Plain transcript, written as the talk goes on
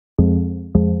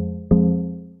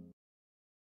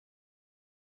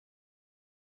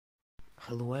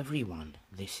Hello everyone,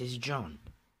 this is John.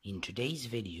 In today's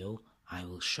video, I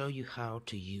will show you how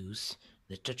to use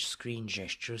the touchscreen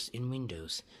gestures in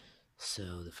Windows.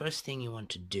 So the first thing you want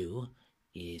to do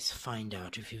is find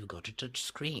out if you've got a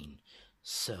touchscreen.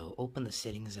 So open the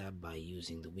Settings app by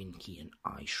using the Win key and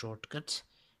I shortcut.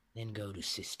 Then go to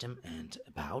System and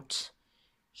About.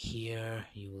 Here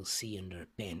you will see under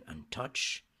Pen and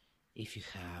Touch if you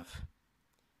have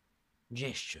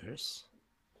gestures.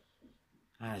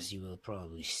 As you will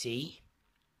probably see,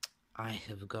 I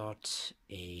have got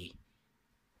a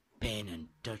pen and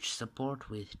touch support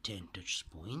with 10 touch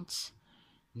points.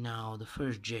 Now the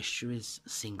first gesture is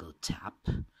single tap,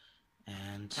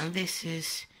 and this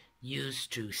is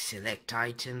used to select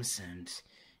items and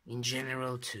in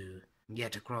general to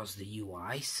get across the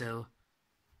UI. So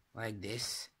like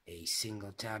this, a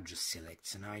single tap just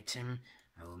selects an item.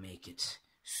 I will make it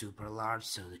super large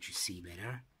so that you see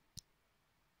better.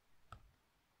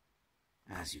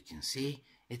 As you can see,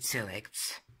 it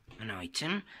selects an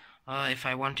item. If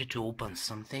I wanted to open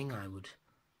something, I would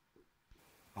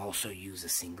also use a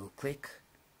single click,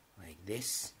 like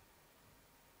this.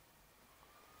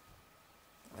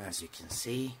 As you can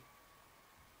see.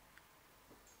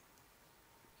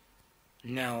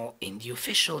 Now, in the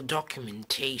official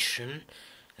documentation,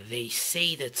 they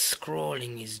say that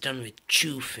scrolling is done with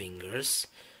 2 fingers,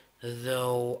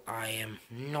 though I am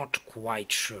not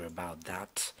quite sure about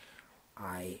that.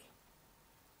 I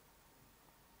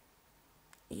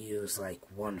use like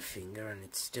 1 finger and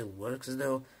it still works,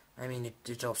 though I mean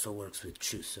it also works with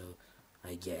 2, so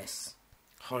I guess.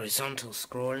 Horizontal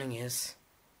scrolling is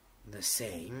the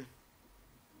same.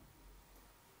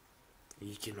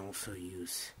 You can also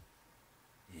use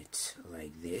it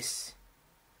like this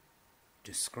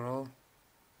to scroll.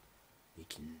 You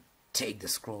can take the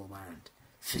scroll bar and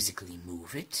physically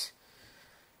move it.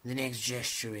 The next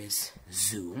gesture is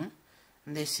zoom.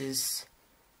 This is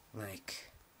like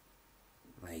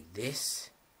this.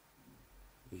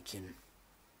 You can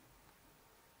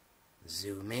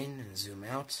zoom in and zoom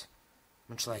out,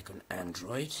 much like on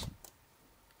Android.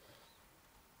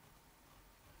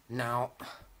 Now,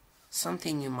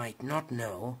 something you might not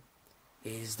know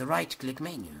is the right-click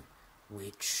menu,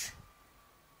 which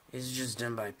is just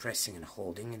done by pressing and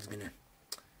holding. It's gonna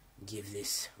give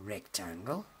this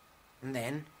rectangle, and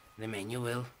then the menu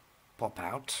will pop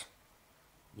out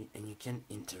and you can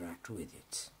interact with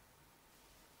it.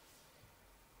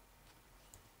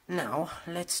 Now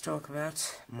let's talk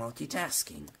about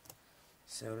multitasking.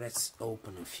 So let's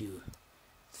open a few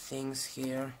things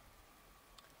here,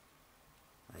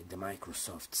 like the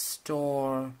Microsoft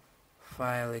Store,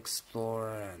 File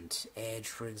Explorer and Edge,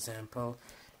 for example,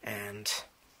 and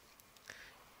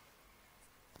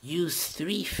use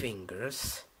 3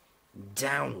 fingers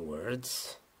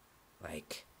downwards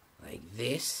like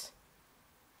this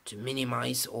to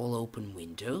minimize all open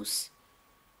windows,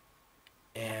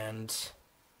 and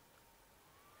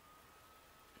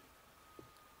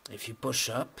if you push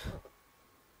up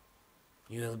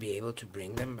you will be able to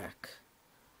bring them back.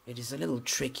 It is a little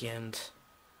tricky and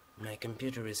my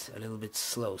computer is a little bit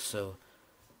slow, so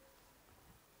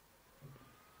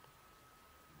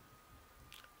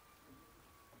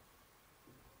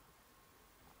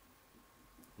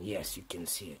yes, you can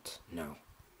see it now.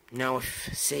 Now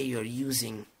if, say, you're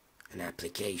using an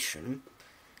application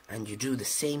and you do the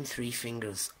same 3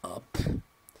 fingers up,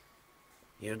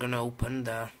 you're gonna open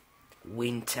the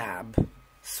Win tab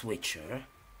switcher,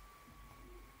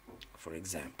 for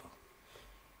example.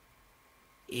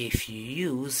 If you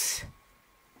use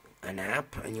an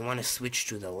app and you want to switch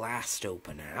to the last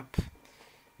open app,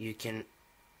 you can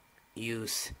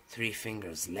use 3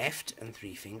 fingers left and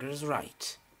 3 fingers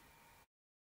right.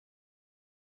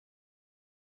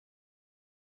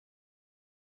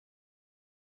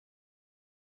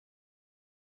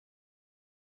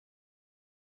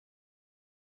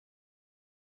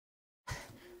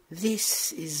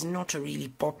 This is not a really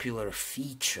popular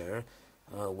feature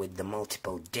with the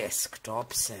multiple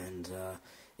desktops, and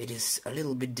it is a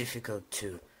little bit difficult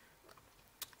to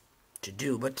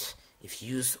do, but if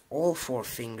you use all 4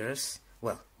 fingers,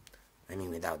 well, I mean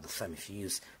without the thumb, if you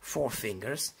use 4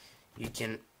 fingers, you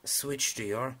can switch to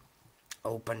your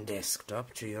open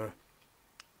desktop, to your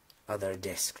other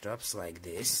desktops like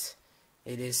this.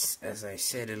 It is, as I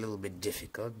said, a little bit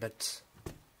difficult, but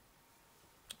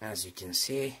as you can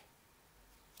see,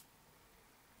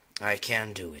 I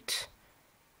can do it.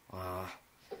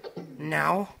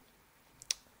 Now,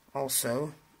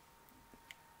 also,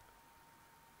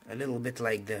 a little bit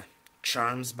like the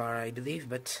charms bar, I believe,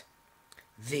 but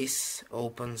this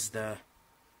opens the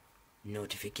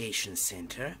notification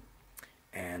center,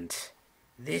 and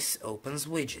this opens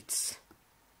widgets.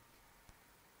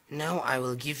 Now I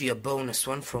will give you a bonus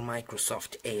one for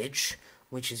Microsoft Edge,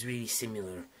 which is really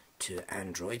similar to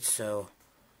Android. So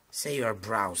say you are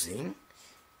browsing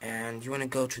and you want to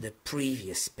go to the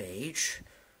previous page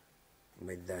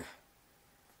with the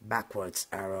backwards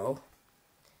arrow.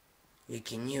 You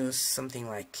can use something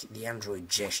like the Android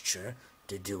gesture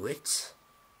to do it,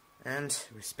 and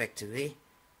respectively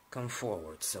come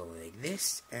forward, so like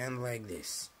this and like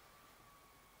this.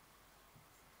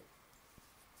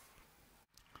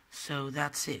 So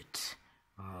that's it.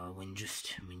 When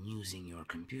using your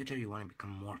computer, you want to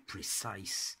become more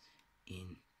precise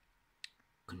in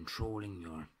controlling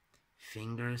your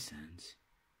fingers and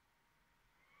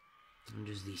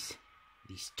just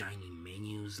these tiny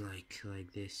menus like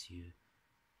this. You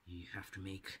have to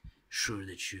make sure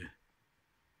that you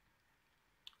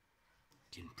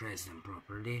can press them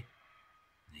properly,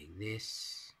 like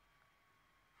this,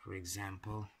 for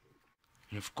example.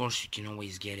 And of course, you can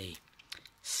always get a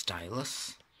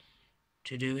stylus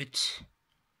to do it,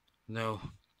 though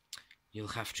you'll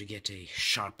have to get a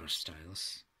sharper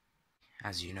stylus.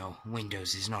 As you know,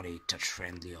 Windows is not a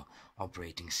touch-friendly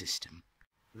operating system.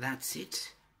 That's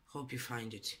it. Hope you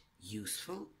find it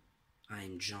useful.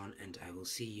 I'm John, and I will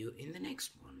see you in the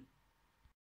next one.